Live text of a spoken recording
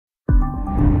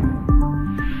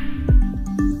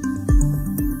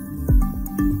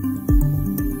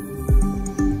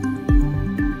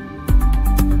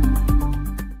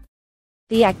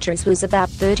The actress was about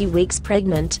 30 weeks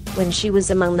pregnant when she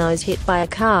was among those hit by a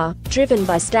car driven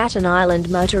by Staten Island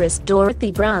motorist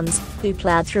Dorothy Bruns, who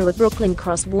plowed through a Brooklyn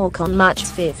crosswalk on March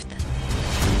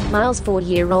 5. Miles'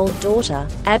 4-year-old daughter,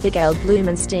 Abigail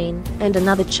Blumenstein, and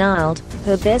another child,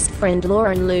 her best friend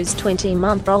Lauren Lew's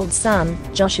 20-month-old son,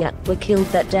 Joshua, were killed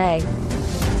that day.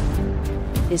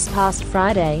 This past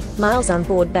Friday, Miles'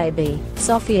 unborn baby,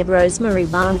 Sophia Rosemary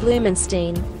Van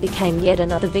Blumenstein, became yet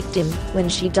another victim when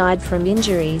she died from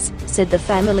injuries, said the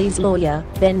family's lawyer,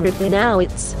 Ben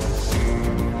Rabinowitz.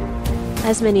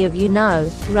 As many of you know,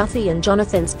 Ruthie and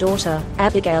Jonathan's daughter,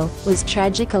 Abigail, was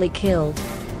tragically killed.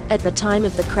 At the time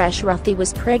of the crash, Ruthie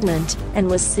was pregnant and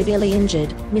was severely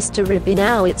injured, Mr.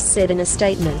 Rabinowitz said in a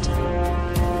statement.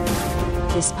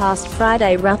 This past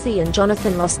Friday, Ruthie and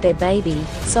Jonathan lost their baby,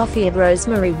 Sophia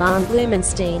Rosemary Van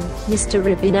Blumenstein, Mr.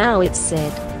 Rabinowitz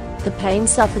said. The pain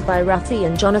suffered by Ruthie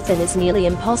and Jonathan is nearly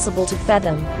impossible to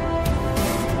fathom.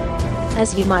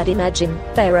 As you might imagine,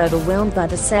 they are overwhelmed by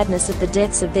the sadness of the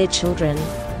deaths of their children.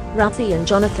 Ruthie and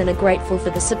Jonathan are grateful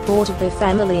for the support of their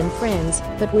family and friends,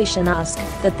 but wish and ask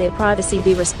that their privacy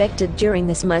be respected during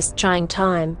this most trying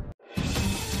time.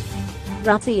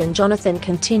 Ruthie and Jonathan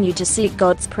continue to seek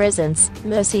God's presence,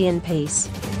 mercy and peace.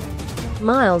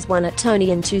 Miles won a Tony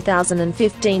in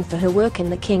 2015 for her work in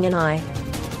The King and I.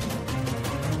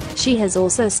 She has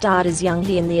also starred as Young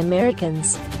He in The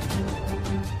Americans.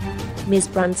 Ms.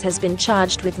 Bruns has been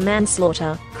charged with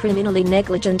manslaughter, criminally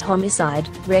negligent homicide,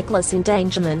 reckless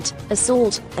endangerment,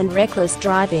 assault, and reckless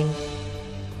driving.